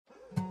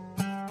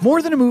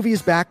More Than a Movie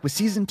is back with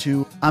Season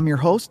 2. I'm your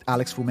host,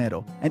 Alex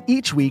Fumero, and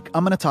each week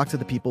I'm going to talk to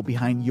the people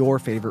behind your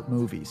favorite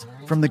movies.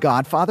 From The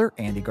Godfather,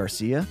 Andy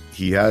Garcia.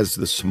 He has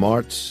the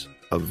smarts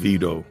of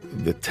Vito,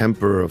 the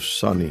temper of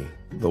Sonny,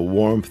 the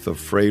warmth of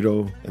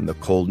Fredo, and the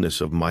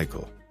coldness of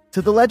Michael.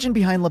 To the legend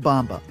behind La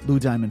Bamba, Lou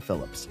Diamond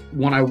Phillips.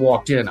 When I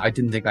walked in, I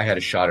didn't think I had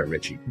a shot at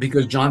Richie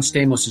because John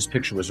Stamos'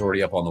 picture was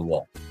already up on the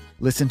wall.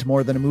 Listen to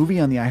More Than a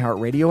Movie on the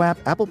iHeartRadio app,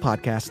 Apple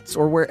Podcasts,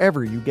 or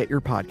wherever you get your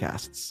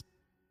podcasts.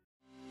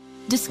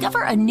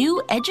 Discover a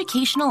new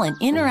educational and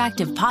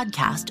interactive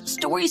podcast,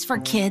 Stories for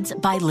Kids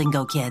by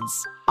Lingo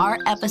Kids. Our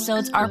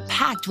episodes are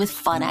packed with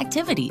fun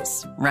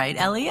activities. Right,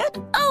 Elliot?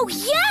 Oh,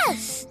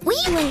 yes! We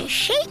went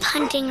shape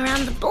hunting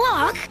around the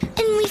block,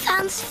 and we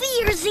found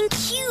spheres and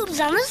cubes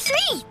on the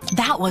street.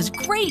 That was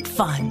great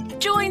fun.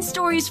 Join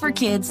Stories for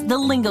Kids, the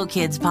Lingo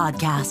Kids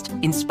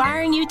podcast,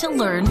 inspiring you to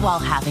learn while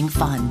having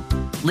fun.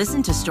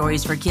 Listen to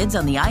Stories for Kids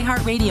on the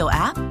iHeartRadio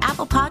app,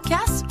 Apple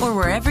Podcasts, or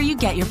wherever you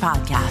get your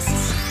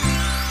podcasts.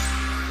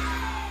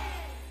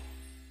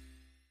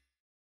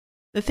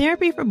 The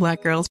Therapy for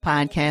Black Girls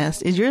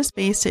podcast is your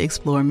space to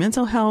explore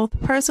mental health,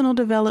 personal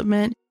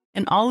development,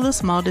 and all of the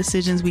small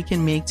decisions we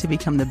can make to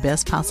become the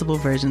best possible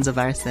versions of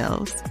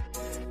ourselves.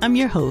 I'm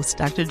your host,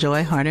 Dr.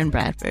 Joy Harden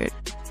Bradford,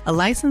 a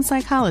licensed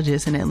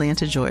psychologist in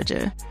Atlanta,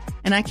 Georgia,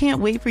 and I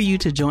can't wait for you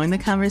to join the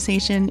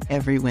conversation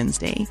every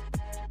Wednesday.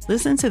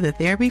 Listen to the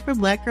Therapy for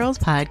Black Girls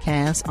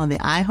podcast on the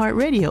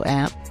iHeartRadio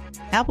app,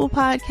 Apple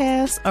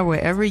Podcasts, or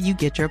wherever you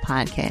get your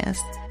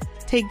podcasts.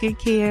 Take good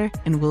care,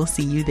 and we'll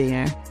see you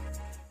there.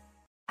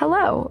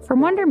 Hello,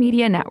 from Wonder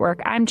Media Network,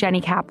 I'm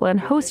Jenny Kaplan,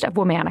 host of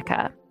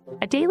Womanica,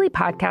 a daily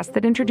podcast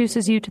that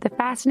introduces you to the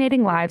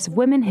fascinating lives of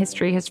women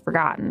history has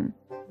forgotten.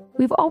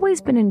 We've always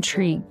been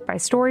intrigued by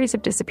stories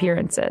of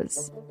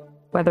disappearances,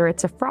 whether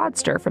it's a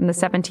fraudster from the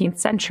 17th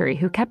century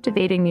who kept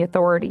evading the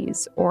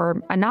authorities,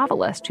 or a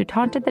novelist who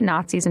taunted the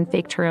Nazis and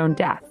faked her own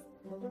death.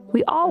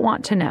 We all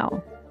want to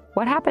know,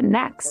 what happened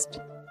next?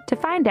 To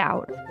find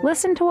out,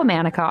 listen to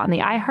Womanica on the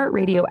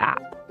iHeartRadio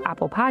app,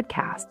 Apple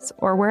Podcasts,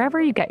 or wherever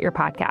you get your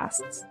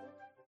podcasts.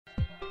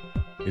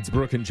 It's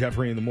Brooke and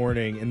Jeffrey in the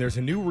morning, and there's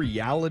a new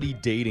reality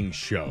dating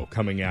show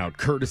coming out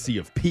courtesy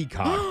of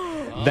Peacock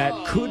that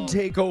could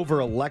take over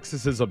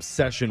Alexis's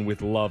obsession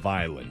with Love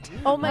Island.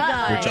 Oh my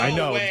God. Which I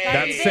know,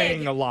 that's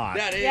saying a lot.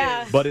 That is.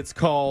 Yeah. But it's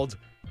called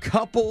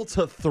Couple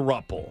to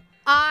Thruple.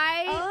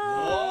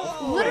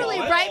 Literally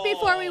right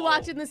before we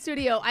walked in the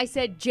studio, I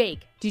said,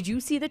 Jake, did you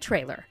see the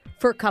trailer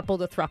for Couple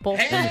to Thruple?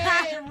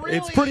 Hey, really?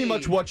 It's pretty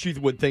much what you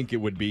would think it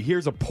would be.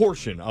 Here's a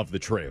portion of the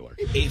trailer.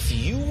 If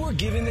you were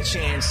given the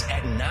chance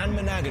at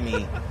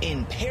non-monogamy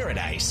in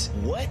paradise,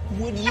 what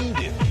would you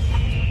do?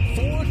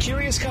 4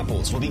 curious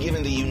couples will be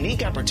given the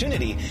unique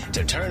opportunity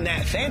to turn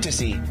that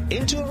fantasy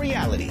into a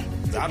reality.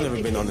 I've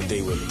never been on a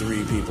date with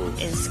 3 people.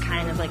 It's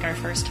kind of like our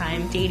first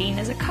time dating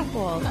as a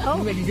couple. Oh,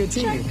 you make a good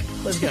team.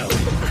 Let's go.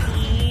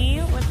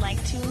 We would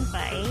like to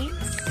invite...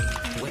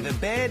 With a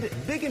bed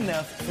big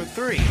enough for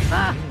 3.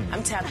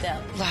 I'm tapped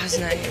out. Last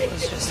night it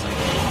was just like...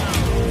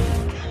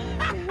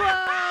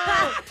 Whoa!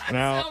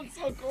 Now, Sounds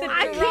so cool.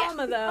 I can't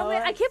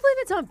believe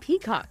it's on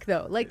Peacock,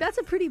 though. Like, that's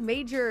a pretty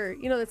major,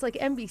 that's like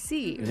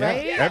NBC,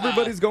 right? Yeah.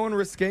 Everybody's going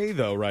risque,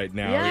 though, right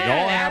now. Yeah,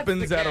 it all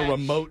happens at a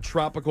remote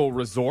tropical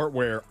resort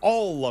where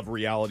all of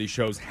reality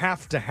shows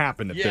have to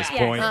happen at this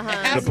point. It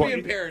has to be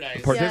in paradise.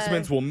 The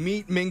participants will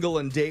meet, mingle,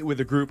 and date with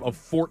a group of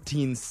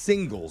 14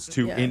 singles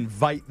to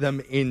invite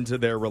them into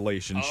their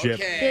relationship.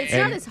 Okay. It's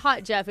not as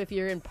hot, Jeff, if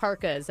you're in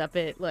parkas up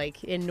at,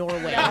 in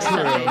Norway or True.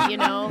 something,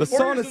 The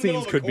sauna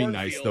scenes could be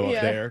nice, though,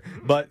 up there.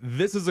 But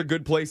this is a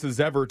good place as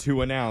ever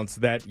to announce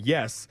that,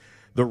 yes,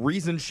 the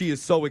reason she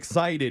is so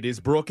excited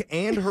is Brooke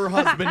and her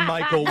husband,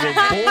 Michael, will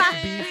both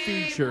be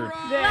featured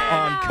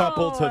on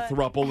Couple to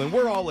Thruple, and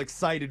we're all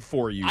excited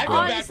for you, I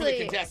Brooke. go back for the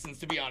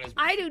contestants, to be honest.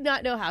 I do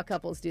not know how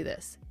couples do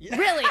this.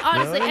 Really,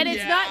 honestly. Really? And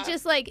it's not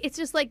just it's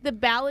just the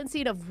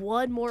balancing of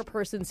one more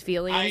person's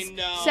feelings. I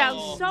know.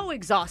 Sounds so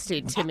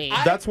exhausting to me.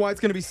 That's why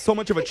it's going to be so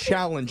much of a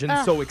challenge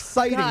and so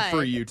exciting God.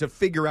 for you to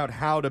figure out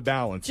how to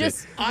balance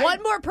Just it.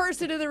 one more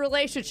person in the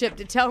relationship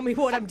to tell me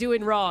what I'm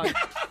doing wrong.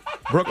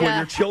 Brooke, will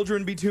your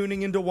children be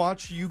tuning in to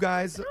watch you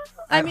guys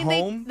at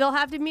home? They'll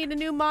have to meet a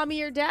new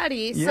mommy or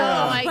daddy, so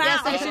Yeah. I guess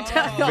I should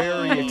tell them.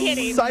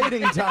 Very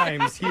exciting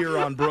times here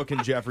on Brooke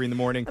and Jeffrey in the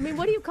morning. I mean,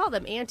 what do you call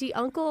them? Auntie,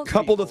 uncle?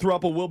 Couple to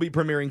Thruple will be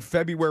premiering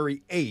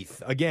February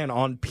 8th, again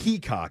on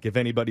Peacock, if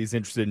anybody's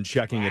interested in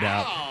checking it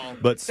out.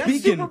 But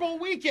That's Super Bowl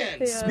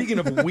weekend. Speaking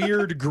of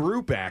weird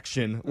group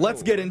action,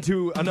 let's get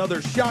into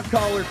another shot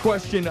collar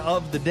question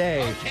of the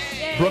day.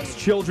 Okay. Brooke's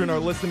children are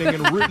listening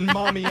and rooting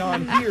mommy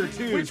on here,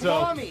 too. Which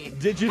mommy?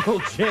 Digital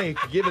Jake,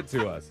 give it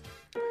to us.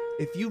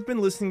 If you've been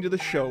listening to the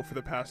show for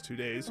the past 2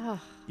 days,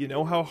 you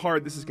know how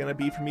hard this is going to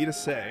be for me to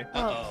say.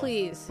 Oh,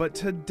 please. But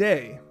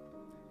today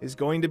is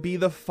going to be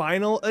the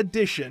final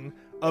edition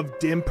of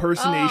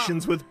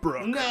Dimpersonations with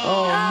Brooke. No.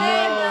 Oh,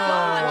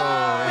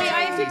 no. Wait,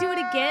 I have to do it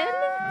again?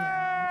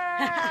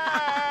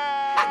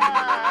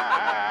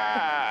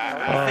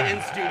 The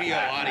in-studio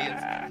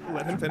audience.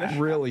 Let him finish.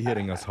 Really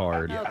hitting us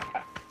hard.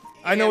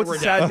 I know it's a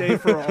sad day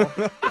for all.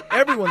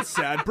 Everyone's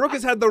sad. Brooke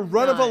has had the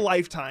run of a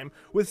lifetime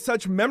with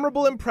such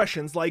memorable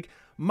impressions like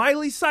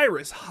Miley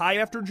Cyrus, high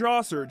after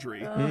jaw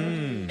surgery.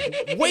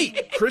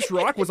 Wait, Chris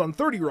Rock was on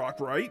 30 Rock,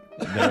 right?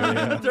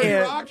 30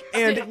 Rock?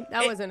 And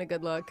that wasn't a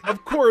good look.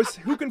 Of course,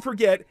 who can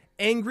forget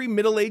angry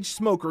middle-aged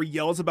smoker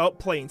yells about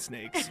plane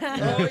snakes?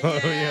 Samuel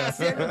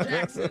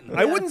Jackson.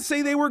 I wouldn't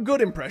say they were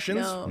good impressions.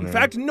 No. In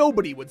fact,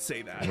 nobody would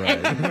say that.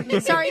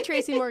 And sorry,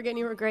 Tracy Morgan,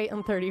 you were great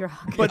on 30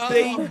 Rock. But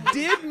they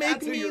did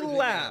make me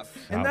laugh,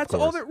 and Of that's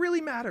course. all that really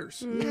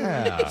matters.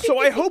 Yeah. So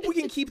I hope we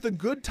can keep the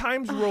good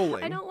times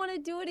rolling. I don't want to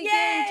do it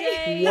again,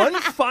 Jay. One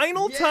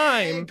final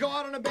time Go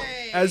out on a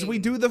bang. as we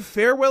do the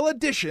farewell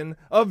edition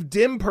of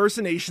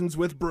Dimpersonations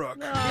with Brooke.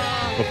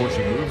 Before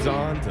she moves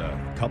on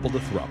to couple to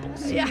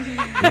thruples. Yeah.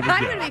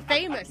 I'm going to be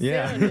famous soon,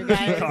 you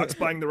guys. Peacock's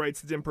buying the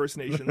rights to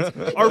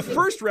Dimpersonations. Our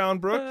first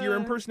round, Brooke, your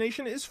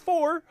impersonation is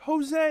for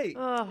Jose.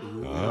 Oh,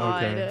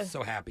 God. Okay.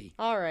 So happy.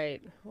 All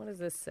right. What does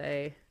this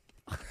say?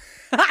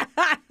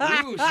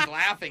 Ooh, she's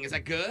laughing. Is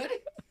that good?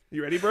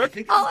 You ready, Brooke?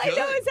 All I know is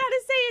how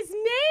to say his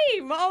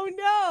name. Oh,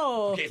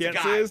 no. Okay, it's a Can't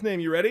guy. say his name.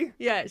 You ready?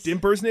 Yes.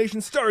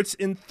 Dimpersonation starts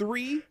in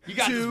 3, You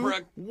got this, 2,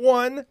 Brooke.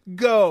 1,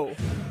 go.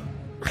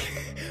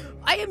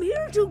 I am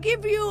here to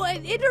give you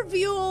an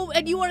interview,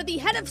 and you are the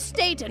head of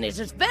state, and it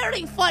is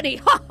very funny.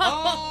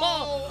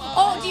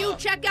 Oh, do you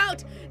check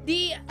out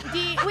the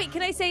wait,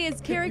 can I say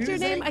his character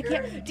name? I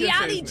can't. The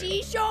Ali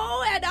G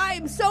show, and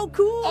I'm so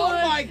cool. Oh,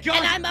 my God.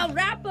 And I'm a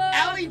rapper.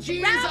 Ali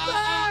G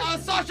rapper.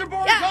 is Sacha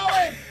Baron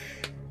Cohen.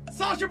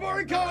 Sacha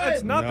Baron Cohen.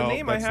 That's not the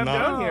name I have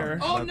down here.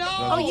 Oh, no.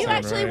 Oh, you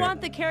actually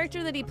want the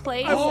character that he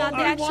plays, not the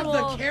I actual.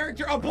 want the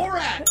character of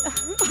Borat.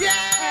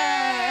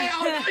 Yay!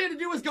 All you had to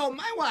do was go,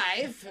 my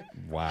wife.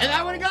 Wow. And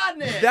I would have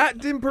gotten it.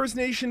 That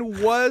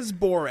impersonation was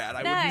Borat.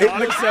 I Nice. would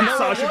not accept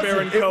Sacha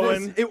Baron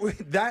Cohen.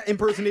 That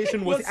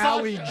impersonation was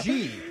Ali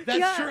G.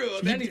 That's true.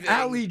 If anything.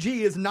 Ali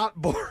G is not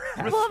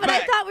Borat. Well, but I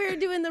thought we were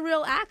doing the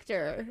real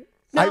actor.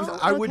 No?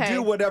 I would Okay.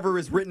 do whatever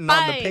is written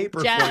on the Fine,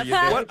 paper Jeff. for you.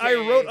 Dave. What I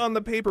wrote on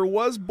the paper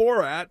was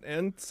Borat,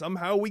 and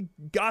somehow we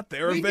got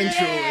there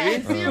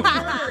eventually. See, it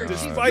worked.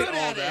 Despite Good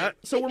all at that.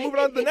 So we're moving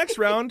on to the next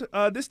round.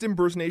 This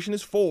impersonation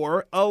is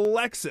for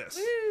Alexis.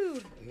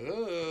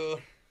 Ooh.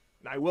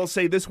 I will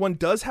say this one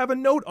does have a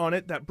note on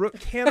it that Brooke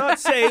cannot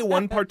say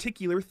one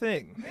particular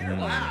thing.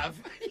 Laugh.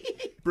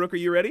 Brooke, are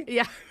you ready?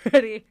 Yeah,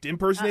 ready.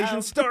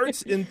 Impersonation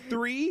starts in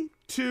 3,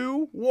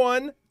 2,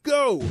 1,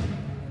 go.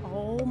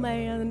 Oh,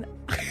 man.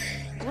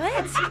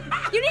 What?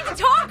 You need to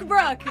talk,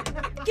 Brooke.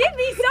 Give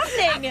me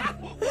something.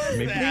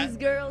 Maybe These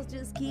girls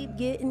just keep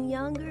getting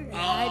younger.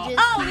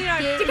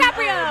 Leonardo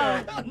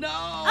DiCaprio. No.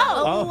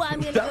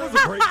 I'm gonna that go. was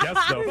a great guess,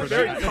 though, for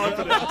Very that.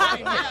 confident.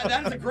 Yeah,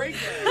 that is a great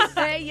guess.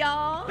 Hey,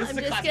 y'all. This is I'm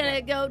a just classic.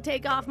 gonna go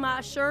take off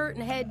my shirt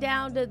and head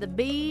down to the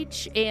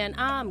beach, and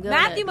I'm gonna.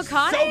 Matthew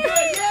McConaughey? So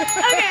good.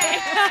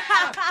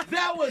 Yeah.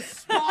 That was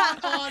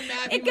spot on,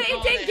 Matthew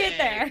It did get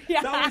there.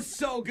 Yeah. That was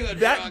so good,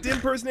 That Brooke.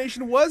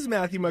 impersonation was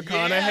Matthew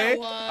McConaughey. Yeah, it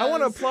I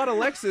want to was. applaud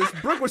Alexis.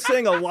 Brooke was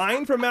saying a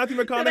line from Matthew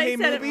McConaughey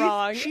said it movie.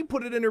 wrong. She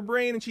put it in her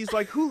brain, and she's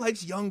like, "Who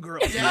likes young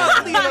girls?" Yeah.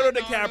 Oh, Leonardo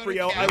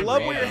DiCaprio. I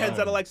love where your head's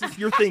at, Alexis.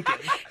 You're thinking.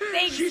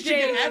 Thanks, She should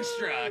Jay. get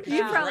extra.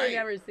 You've probably Right.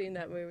 never seen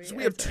that movie. So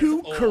we have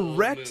 2 old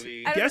correct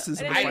movie. guesses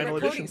in the I final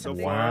remember edition so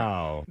quoting far.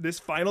 Wow. This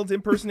final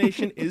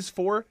impersonation is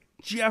for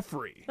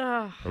Jeffrey.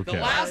 Oh, Okay.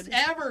 The last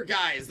ever,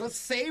 guys. Let's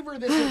savor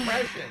this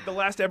impression. The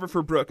last ever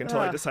for Brooke until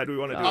I decide we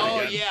want to do it Oh,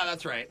 again. yeah,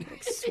 that's right.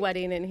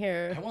 sweating in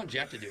here. I want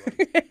Jeff to do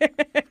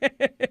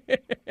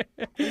it.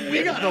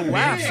 We got The a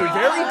laughs big- are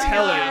very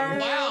telling.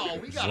 Wow,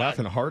 we She's got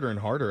laughing harder and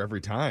harder every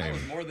that time.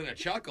 was more than a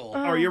chuckle.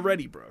 Are you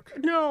ready, Brooke?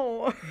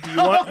 No. Do you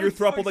want your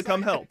throuple to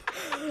come help?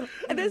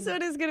 This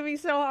one is gonna be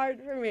so hard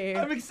for me.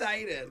 I'm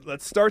excited.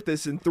 Let's start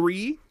this in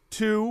 3,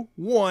 2,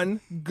 1,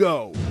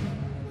 go.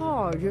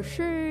 Oh, you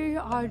see,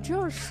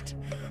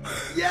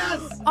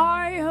 Yes.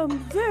 I am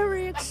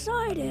very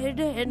excited,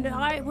 and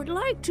I would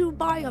like to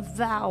buy a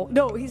vow.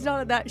 No, he's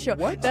not on that show.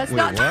 What? That's Wait,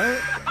 not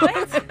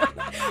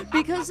what?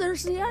 because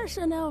there's the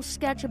SNL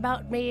sketch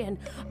about me, and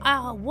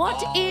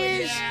what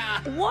is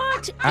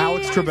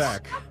Alex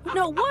Trebek.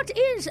 No, what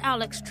is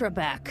Alex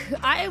Trebek?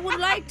 I would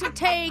like to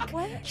take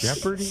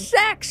Jeopardy?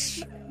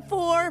 sex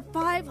for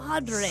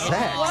 500. Sex?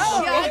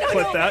 Yeah,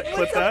 Clip that,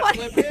 clip that.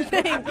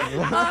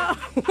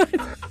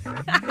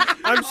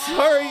 I'm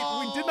sorry,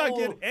 we did not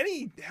get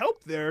any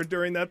help there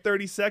during that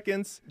 30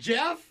 seconds.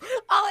 Jeff?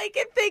 all I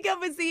can think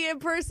of is the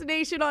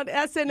impersonation on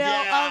SNL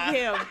Yeah. of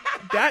him.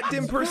 That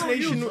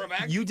impersonation.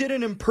 You did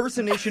an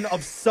impersonation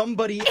of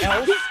somebody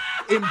else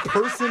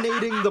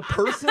impersonating the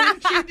person?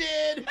 She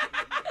did.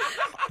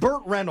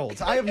 Burt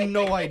Reynolds. I have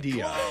no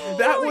idea.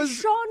 That Oh, was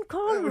it's Sean that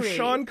Connery. was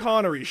Sean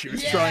Connery she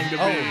was trying to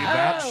be. Oh,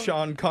 that's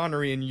Sean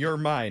Connery in your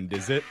mind,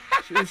 is it?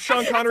 Was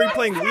Sean Connery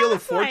playing Wheel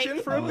of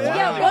Fortune for a bit?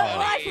 Yeah, Wow. well,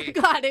 I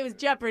forgot it was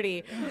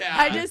Jeopardy. Yeah.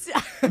 I just in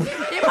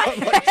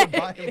my head,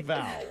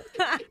 Val.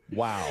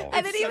 Wow.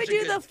 And then he would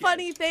do the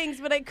funny things,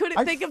 but I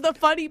couldn't think of the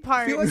funny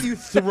part. I feel like you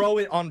throw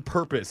it on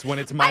purpose when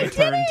it's my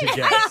turn to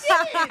guess.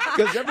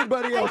 Because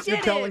everybody else, you're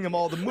telling them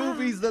all the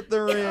movies that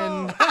they're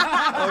in.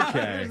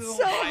 Okay.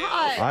 So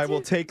hot. I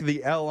will take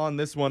the L on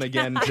this one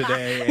again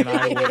today, and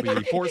I will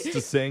be forced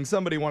to sing.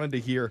 Somebody wanted to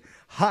hear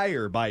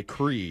Higher by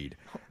Creed.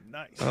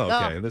 Nice.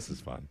 Okay, this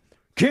is fun.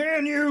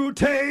 Can you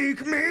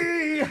take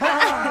me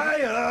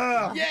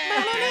higher?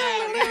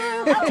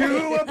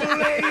 To a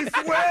place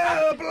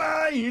where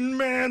blind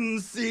men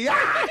see.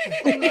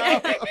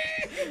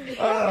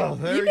 Oh,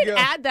 there You we could go.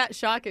 add that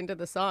shock into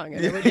the song.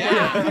 And it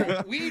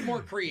would We need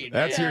more Creed.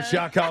 That's your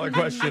shot collar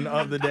question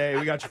of the day.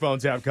 We got your phone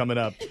tap coming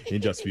up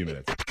in just a few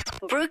minutes.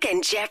 Brooke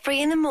and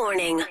Jeffrey in the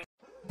morning.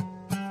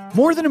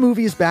 More Than a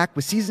Movie is back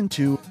with Season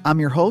 2. I'm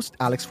your host,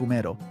 Alex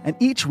Fumero, and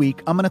each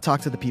week I'm going to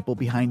talk to the people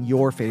behind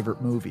your favorite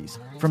movies.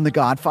 From The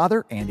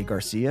Godfather, Andy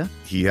Garcia.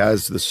 He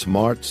has the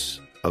smarts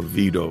of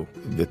Vito,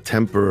 the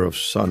temper of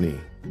Sonny,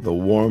 the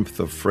warmth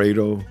of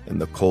Fredo, and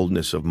the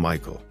coldness of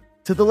Michael.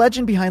 To the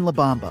legend behind La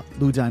Bamba,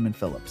 Lou Diamond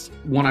Phillips.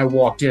 When I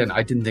walked in,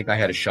 I didn't think I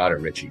had a shot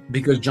at Richie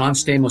because John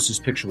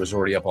Stamos' picture was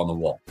already up on the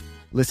wall.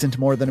 Listen to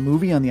More Than a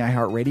Movie on the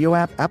iHeartRadio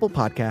app, Apple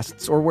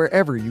Podcasts, or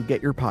wherever you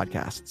get your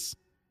podcasts.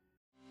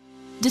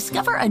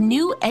 Discover a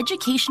new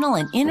educational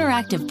and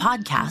interactive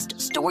podcast,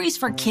 Stories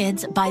for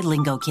Kids by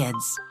Lingo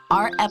Kids.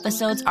 Our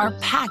episodes are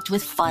packed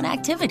with fun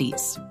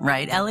activities.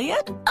 Right,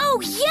 Elliot? Oh,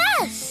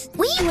 yes!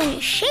 We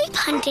went shape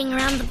hunting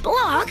around the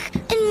block,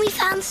 and we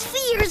found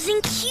spheres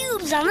and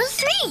cubes on the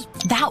street.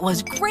 That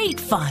was great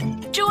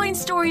fun. Join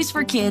Stories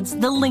for Kids,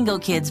 the Lingo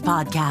Kids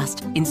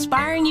podcast,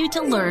 inspiring you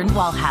to learn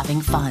while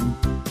having fun.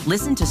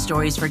 Listen to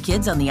Stories for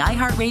Kids on the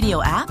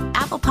iHeartRadio app,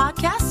 Apple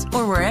Podcasts,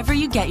 or wherever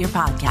you get your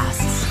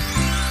podcasts.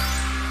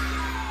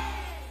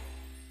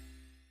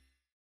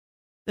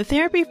 The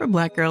Therapy for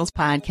Black Girls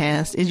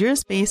podcast is your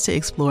space to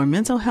explore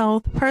mental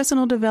health,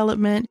 personal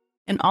development,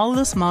 and all of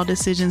the small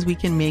decisions we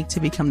can make to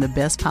become the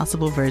best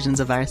possible versions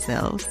of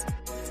ourselves.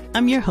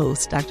 I'm your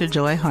host, Dr.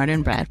 Joy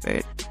Harden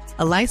Bradford,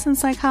 a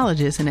licensed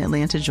psychologist in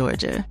Atlanta,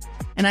 Georgia,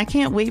 and I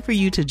can't wait for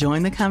you to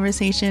join the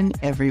conversation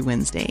every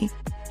Wednesday.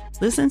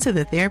 Listen to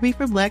the Therapy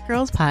for Black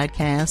Girls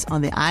podcast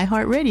on the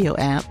iHeartRadio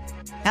app,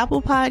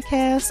 Apple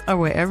Podcasts, or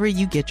wherever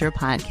you get your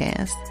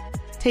podcasts.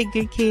 Take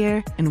good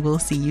care, and we'll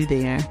see you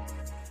there.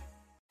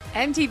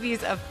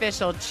 MTV's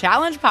official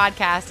Challenge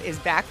podcast is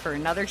back for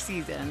another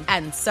season.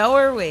 And so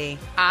are we.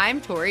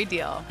 I'm Tori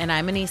Deal. And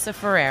I'm Anissa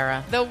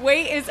Ferreira. The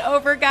wait is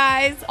over,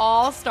 guys.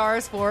 All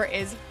Stars 4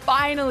 is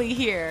finally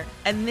here.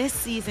 And this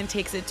season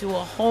takes it to a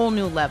whole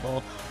new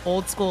level.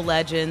 Old school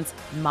legends,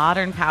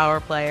 modern power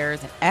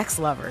players, and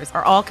ex-lovers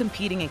are all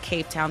competing in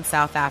Cape Town,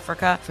 South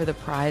Africa for the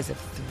prize of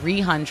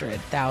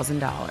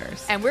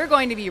 $300,000. And we're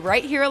going to be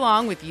right here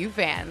along with you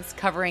fans,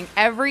 covering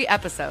every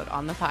episode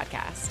on the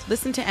podcast.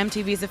 Listen to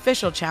MTV's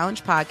official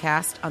Challenge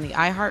podcast on the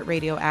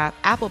iHeartRadio app,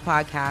 Apple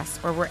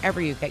Podcasts, or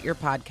wherever you get your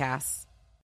podcasts.